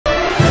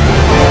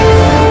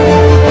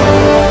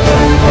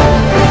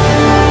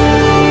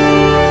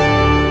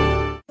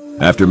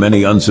After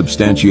many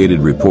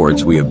unsubstantiated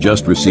reports, we have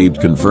just received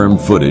confirmed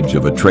footage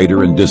of a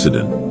traitor and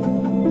dissident.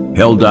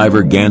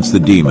 Helldiver Gantz the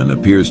Demon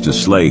appears to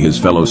slay his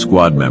fellow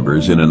squad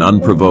members in an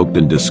unprovoked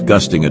and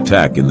disgusting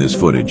attack in this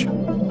footage.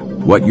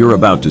 What you're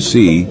about to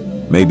see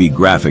may be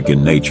graphic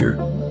in nature.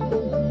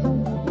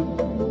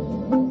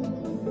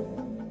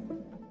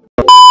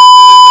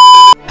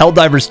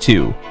 Helldivers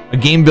 2, a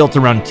game built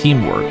around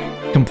teamwork,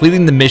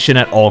 completing the mission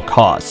at all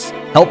costs,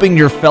 helping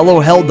your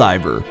fellow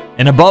Helldiver,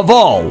 and above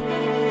all,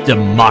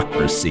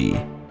 democracy.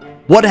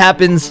 What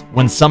happens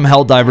when some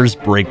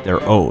Helldivers break their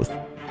oath?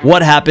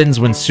 What happens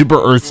when Super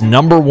Earth's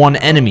 #1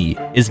 enemy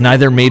is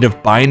neither made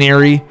of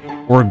binary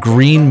or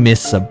green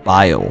mists of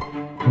bile?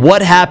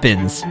 What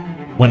happens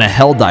when a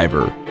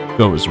Helldiver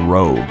goes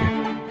rogue?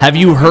 Have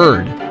you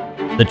heard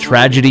the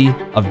tragedy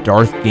of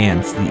Darth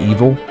Gantz the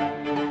Evil?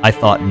 I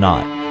thought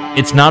not.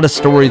 It's not a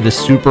story the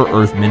Super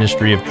Earth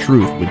Ministry of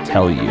Truth would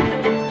tell you.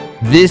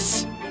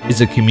 This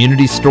is a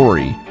community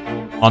story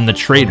on the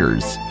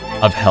Traitors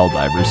of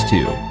Helldivers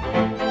 2.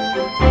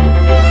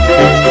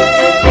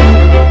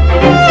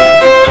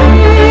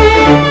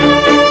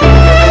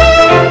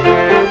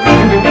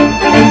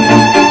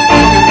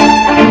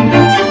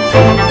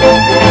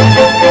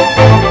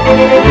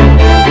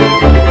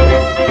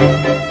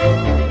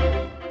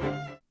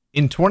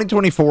 In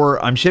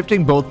 2024, I'm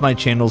shifting both my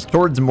channels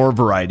towards more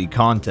variety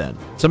content,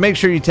 so make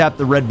sure you tap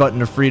the red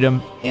button of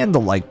freedom and the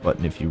like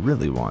button if you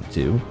really want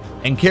to,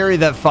 and carry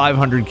that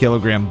 500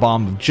 kilogram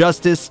bomb of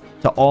justice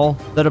to all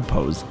that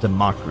oppose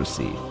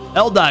democracy.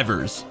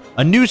 Helldivers,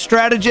 a new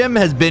stratagem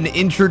has been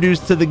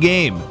introduced to the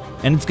game,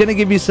 and it's going to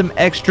give you some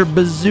extra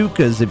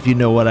bazookas if you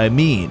know what I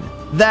mean.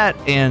 That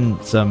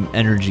and some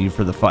energy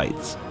for the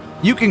fights.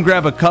 You can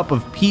grab a cup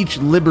of Peach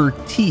Liber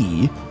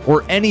tea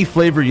or any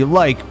flavor you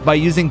like by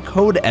using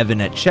code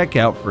EVAN at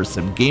checkout for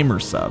some gamer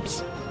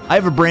subs. I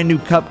have a brand new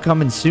cup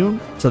coming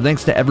soon, so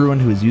thanks to everyone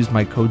who has used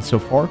my code so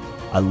far.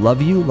 I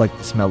love you like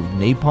the smell of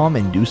napalm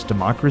induced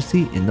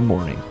democracy in the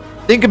morning.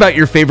 Think about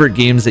your favorite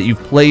games that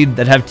you've played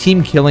that have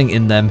team killing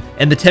in them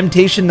and the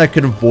temptation that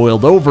could have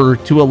boiled over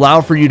to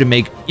allow for you to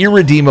make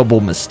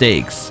irredeemable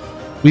mistakes.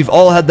 We've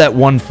all had that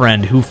one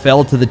friend who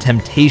fell to the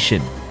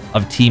temptation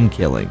of team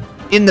killing.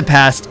 In the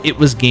past, it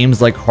was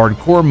games like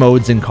hardcore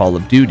modes in Call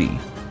of Duty,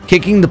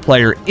 kicking the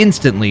player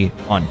instantly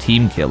on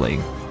team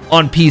killing.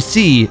 On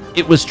PC,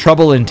 it was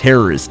Trouble in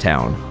Terrorist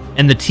Town,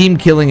 and the team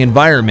killing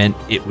environment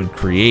it would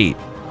create.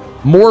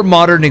 More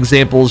modern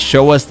examples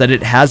show us that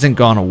it hasn't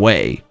gone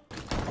away.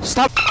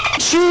 Stop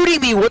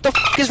shooting me! What the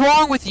f is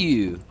wrong with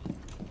you?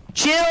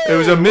 Chill! There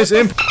was a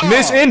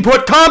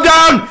misinput! Calm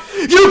down!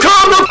 You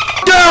calm the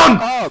f down!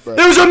 Oh,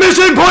 there was a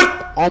misinput!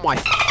 Oh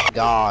my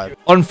god.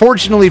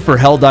 Unfortunately for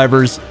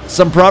Helldivers,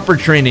 some proper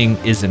training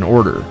is in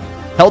order.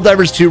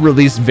 Helldivers 2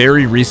 released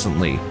very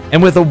recently,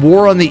 and with a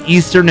war on the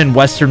eastern and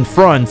western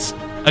fronts,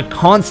 a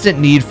constant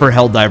need for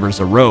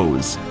Helldivers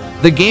arose.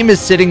 The game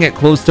is sitting at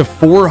close to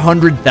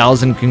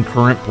 400,000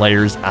 concurrent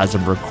players as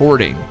of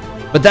recording,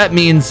 but that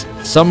means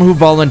some who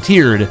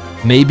volunteered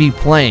may be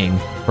playing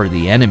for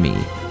the enemy.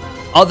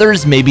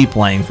 Others may be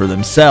playing for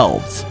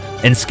themselves,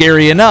 and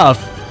scary enough,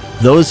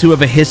 those who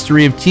have a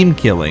history of team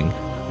killing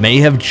may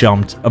have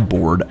jumped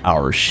aboard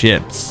our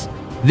ships.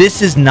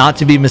 This is not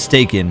to be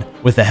mistaken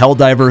with a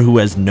Helldiver who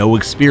has no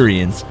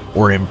experience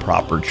or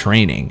improper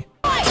training.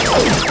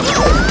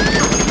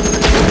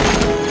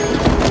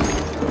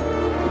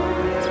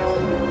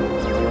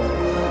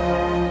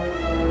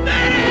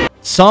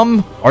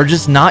 Some are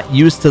just not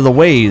used to the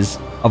ways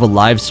of a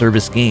live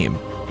service game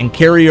and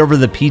carry over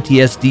the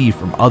PTSD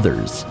from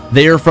others.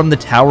 They are from the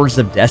Towers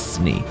of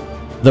Destiny,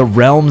 the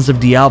realms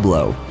of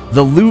Diablo.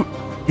 The loot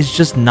is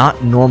just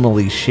not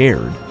normally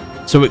shared,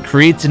 so it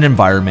creates an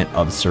environment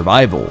of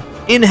survival.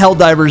 In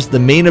Helldivers, the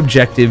main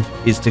objective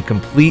is to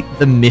complete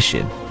the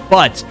mission,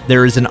 but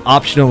there is an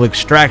optional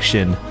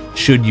extraction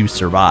should you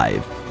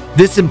survive.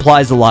 This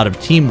implies a lot of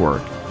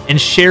teamwork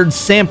and shared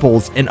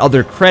samples and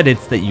other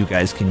credits that you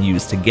guys can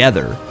use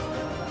together.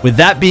 With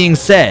that being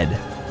said,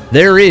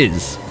 there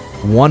is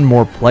one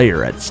more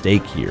player at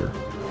stake here.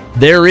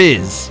 There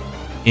is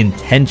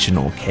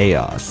intentional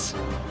chaos.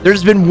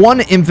 There's been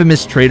one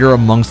infamous traitor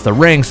amongst the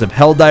ranks of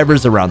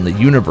Helldivers around the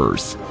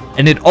universe,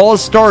 and it all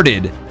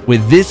started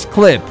with this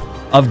clip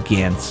of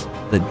Gantz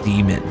the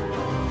Demon.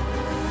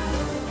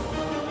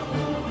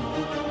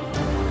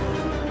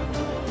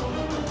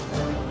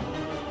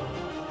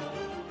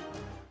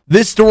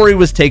 This story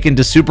was taken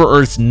to Super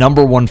Earth's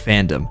 #1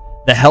 fandom,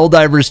 the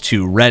Helldivers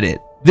 2 Reddit.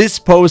 This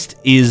post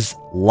is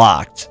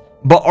locked,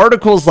 but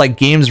articles like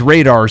Games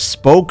Radar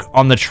spoke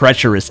on the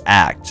treacherous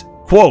act.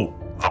 Quote,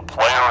 "The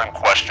player in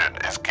question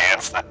is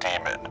Gantz the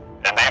Demon,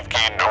 and they've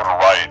gained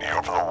notoriety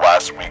over the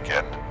last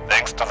weekend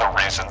thanks to the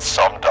reasons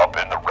summed up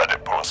in the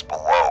Reddit post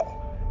below.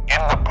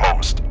 In the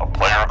post, a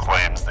player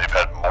claims they've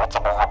had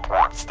multiple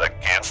reports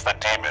that Gantz the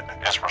Demon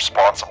is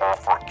responsible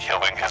for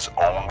killing his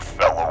own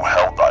fellow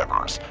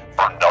Helldivers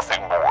for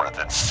nothing more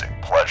than sick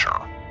pleasure.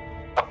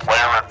 The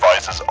player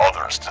advises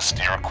others to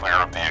steer clear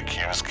of the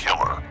accused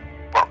killer,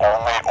 but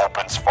only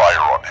opens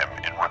fire on him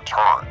in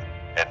return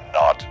and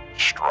not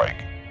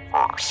strike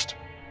first.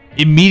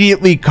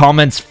 Immediately,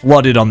 comments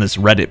flooded on this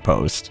Reddit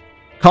post.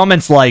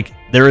 Comments like,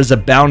 there is a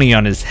bounty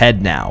on his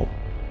head now.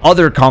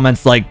 Other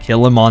comments like,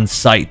 kill him on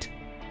sight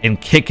and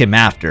kick him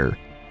after.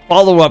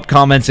 Follow-up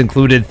comments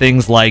included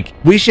things like,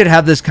 we should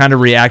have this kind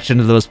of reaction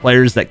to those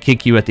players that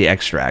kick you at the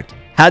extract.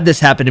 Had this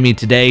happen to me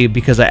today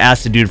because I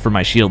asked a dude for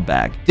my shield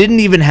back. Didn't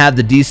even have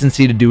the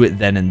decency to do it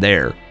then and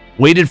there.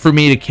 Waited for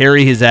me to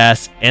carry his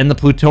ass and the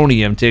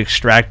plutonium to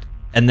extract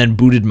and then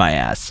booted my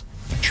ass.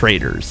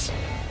 Traitors.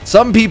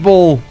 Some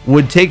people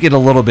would take it a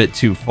little bit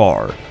too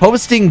far,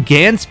 posting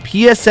Gant's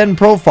PSN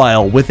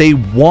profile with a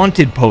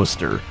wanted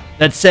poster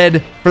that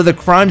said for the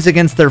crimes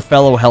against their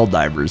fellow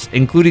Helldivers,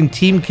 including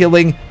team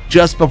killing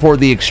just before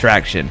the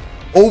extraction,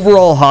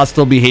 overall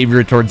hostile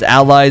behavior towards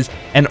allies,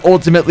 and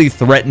ultimately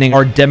threatening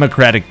our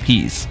democratic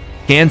peace.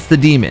 Gantz the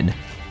Demon,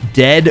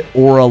 dead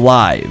or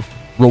alive.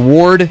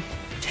 Reward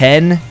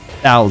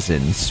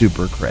 10,000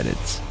 super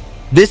credits.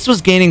 This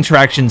was gaining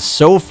traction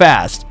so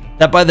fast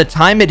that by the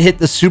time it hit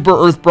the Super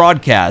Earth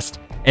broadcast,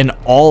 an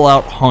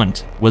all-out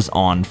hunt was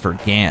on for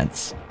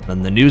Gantz.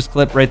 Then the news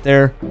clip right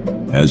there.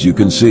 As you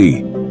can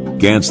see,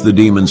 Gantz the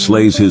Demon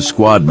slays his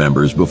squad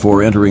members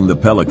before entering the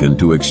Pelican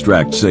to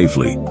extract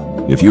safely.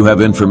 If you have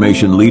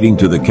information leading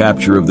to the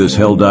capture of this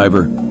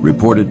Helldiver,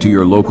 report it to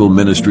your local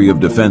Ministry of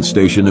Defense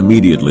station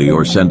immediately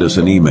or send us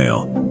an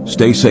email.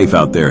 Stay safe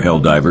out there,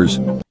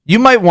 Helldivers. You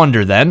might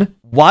wonder then,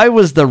 why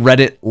was the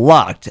Reddit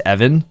locked,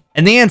 Evan?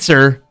 And the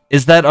answer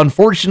is that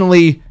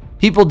unfortunately,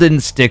 people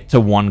didn't stick to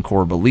one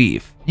core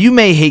belief. You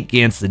may hate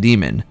Gantz the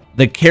Demon,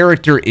 the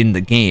character in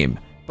the game,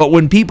 but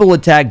when people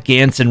attack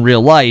Gantz in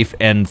real life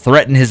and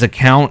threaten his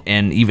account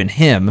and even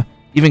him,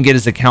 even get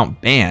his account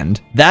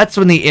banned, that's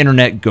when the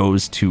internet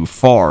goes too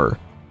far.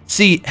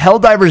 See,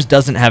 Helldivers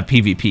doesn't have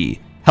PvP.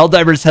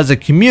 Helldivers has a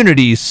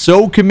community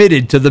so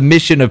committed to the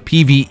mission of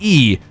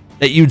PvE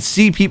that you'd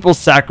see people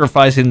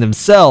sacrificing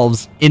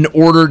themselves in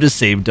order to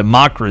save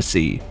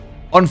democracy.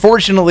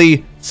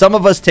 Unfortunately, some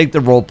of us take the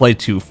roleplay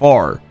too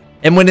far,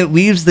 and when it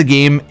leaves the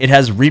game, it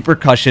has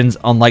repercussions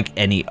unlike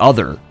any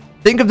other.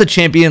 Think of the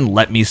champion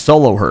Let Me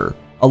Solo Her,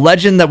 a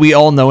legend that we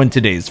all know in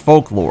today's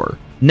folklore.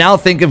 Now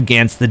think of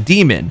Gantz the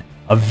Demon,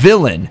 a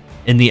villain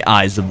in the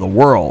eyes of the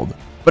world.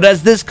 But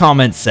as this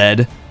comment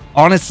said,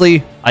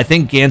 honestly, I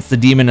think Gantz the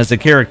Demon as a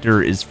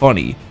character is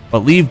funny,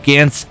 but leave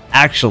Gantz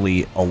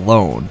actually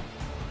alone.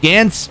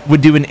 Gantz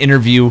would do an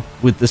interview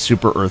with the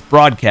Super Earth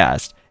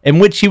broadcast, in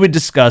which he would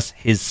discuss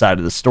his side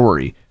of the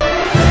story.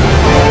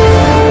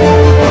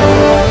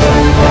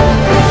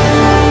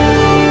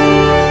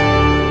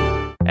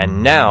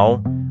 And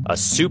now, a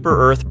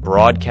Super Earth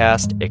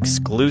broadcast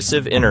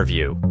exclusive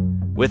interview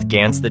with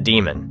Gantz the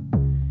Demon.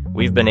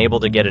 We've been able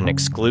to get an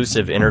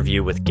exclusive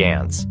interview with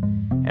Gantz,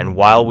 and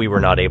while we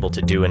were not able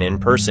to do an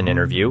in-person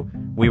interview,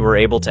 we were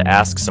able to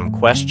ask some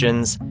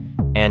questions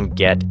and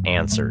get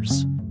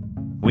answers.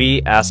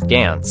 We asked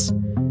Gantz,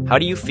 how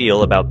do you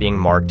feel about being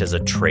marked as a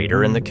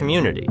traitor in the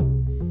community?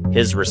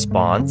 His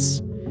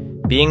response,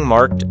 being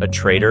marked a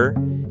traitor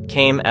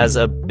came as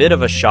a bit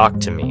of a shock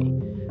to me,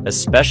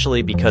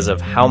 especially because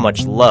of how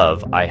much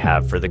love I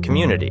have for the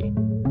community.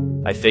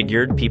 I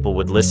figured people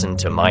would listen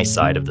to my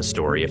side of the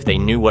story if they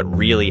knew what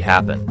really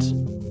happened.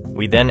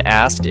 We then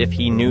asked if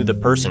he knew the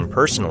person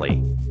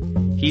personally.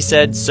 He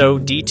said, so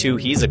D2,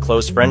 he's a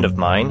close friend of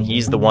mine.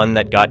 He's the one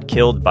that got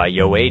killed by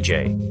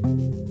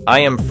YoAJ. I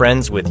am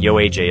friends with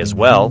YoAJ as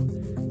well.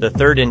 The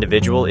third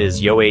individual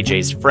is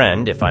YoAJ's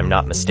friend, if I'm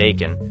not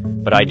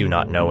mistaken, but I do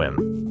not know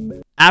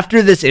him.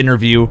 After this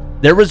interview,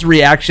 there was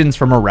reactions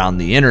from around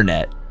the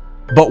internet,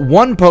 but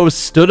one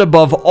post stood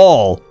above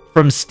all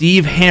from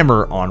Steve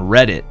Hammer on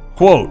Reddit.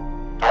 Quote,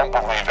 Don't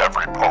believe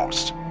every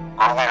post.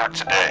 Earlier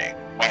today,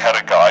 we had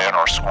a guy in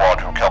our squad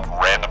who kept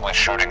randomly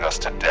shooting us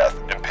to death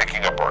and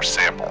picking up our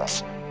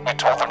samples. We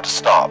told him to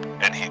stop,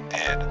 and he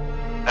did.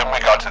 Then we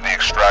got to the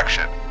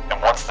extraction,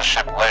 and once the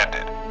ship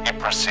landed, he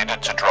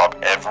proceeded to drop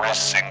every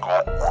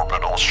single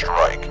orbital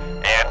strike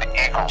and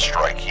eagle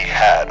strike he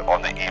had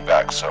on the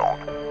evac zone.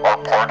 Our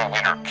party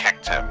leader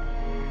kicked him.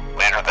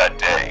 Later that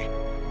day,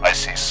 I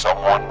see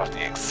someone with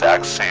the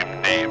exact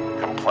same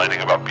name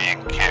complaining about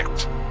being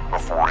kicked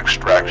before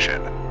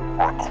extraction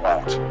for,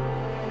 quote,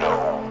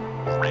 no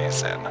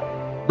reason.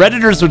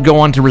 Redditors would go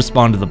on to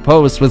respond to the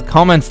post with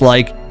comments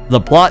like, the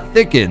plot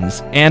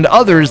thickens, and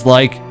others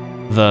like,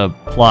 the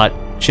plot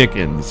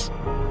chickens.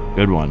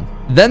 Good one.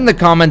 Then the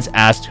comments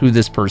asked who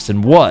this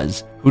person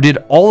was, who did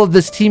all of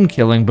this team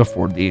killing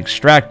before the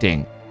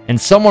extracting, and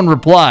someone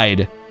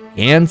replied,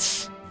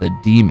 Gantz the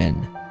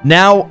Demon.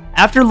 Now,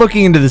 after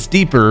looking into this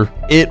deeper,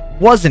 it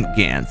wasn't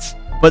Gantz,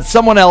 but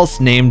someone else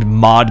named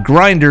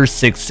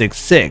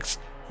ModGrinder666,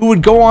 who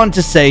would go on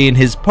to say in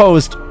his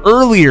post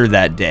earlier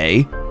that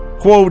day,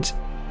 quote,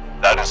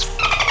 That is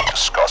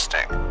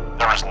disgusting.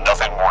 There is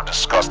nothing more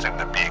disgusting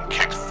than being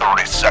kicked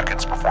 30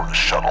 seconds before the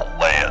shuttle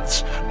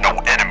lands. No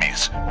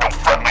enemies, no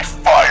friendly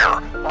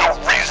fire, no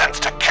reasons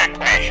to kick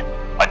me.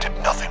 I did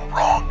nothing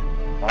wrong.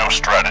 No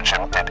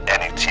stratagem did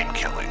any team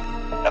killing,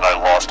 and I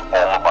lost all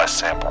of my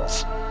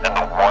samples and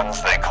the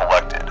ones they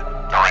collected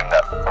during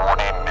that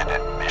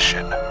 40-minute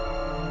mission.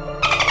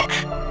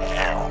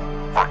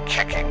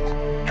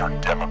 attacking your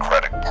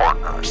democratic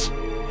partners,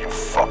 you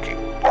fucking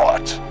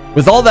bot.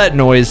 With all that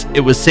noise,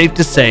 it was safe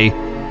to say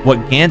what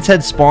Gantz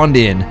had spawned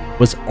in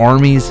was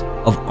armies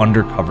of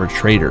undercover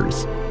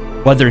traitors,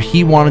 whether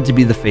he wanted to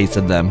be the face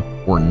of them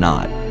or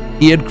not.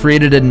 He had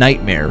created a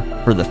nightmare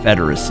for the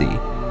Federacy.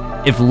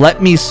 If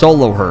Let Me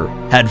Solo Her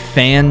had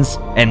fans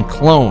and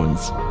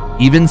clones,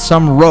 even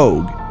some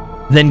rogue,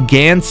 then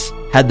Gantz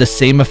had the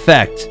same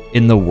effect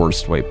in the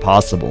worst way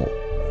possible.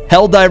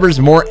 Helldivers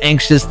more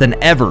anxious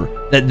than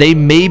ever that they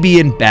may be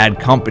in bad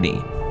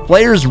company.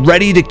 Players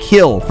ready to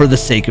kill for the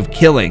sake of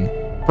killing.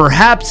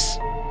 Perhaps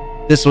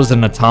this was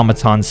an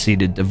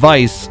automaton-seeded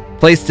device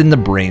placed in the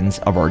brains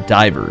of our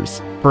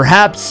divers.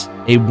 Perhaps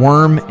a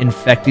worm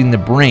infecting the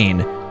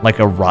brain like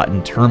a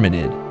rotten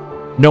termitid.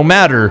 No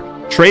matter,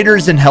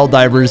 Traitors and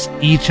Helldivers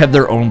each have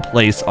their own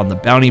place on the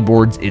bounty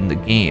boards in the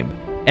game,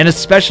 and a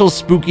special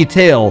spooky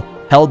tale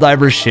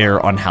Helldivers share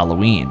on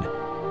Halloween.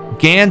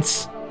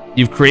 Gantz,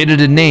 you've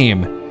created a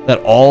name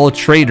that all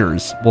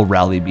Traitors will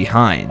rally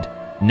behind,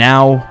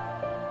 now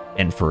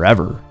and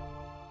forever.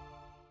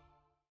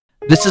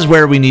 This is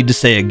where we need to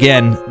say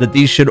again that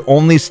these should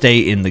only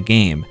stay in the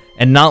game,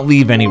 and not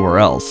leave anywhere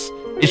else.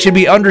 It should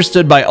be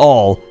understood by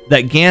all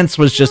that Gantz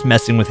was just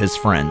messing with his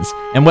friends,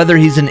 and whether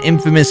he's an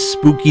infamous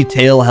spooky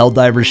tale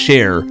Helldivers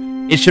share,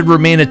 it should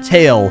remain a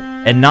tale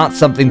and not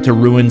something to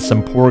ruin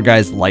some poor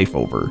guy's life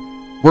over.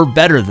 We're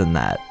better than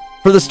that.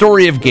 For the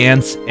story of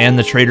Gantz and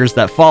the traitors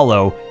that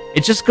follow,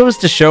 it just goes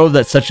to show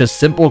that such a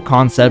simple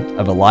concept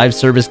of a live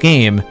service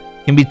game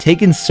can be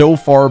taken so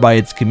far by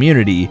its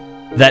community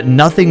that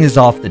nothing is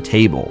off the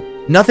table.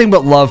 Nothing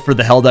but love for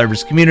the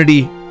Helldivers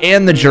community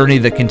and the journey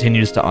that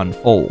continues to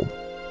unfold.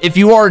 If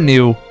you are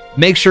new,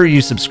 make sure you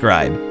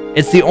subscribe.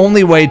 It's the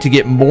only way to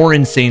get more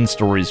insane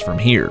stories from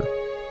here.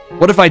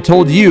 What if I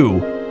told you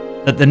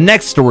that the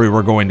next story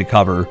we're going to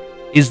cover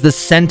is the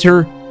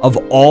center of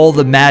all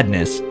the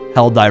madness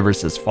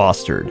Helldivers has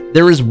fostered?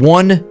 There is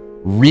one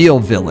real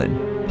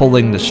villain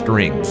pulling the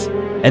strings,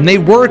 and they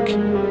work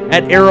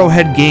at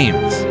Arrowhead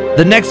Games.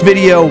 The next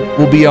video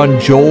will be on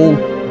Joel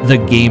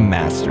the Game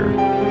Master.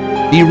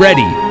 Be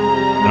ready,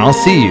 and I'll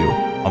see you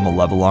on the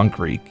Level on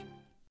Creek.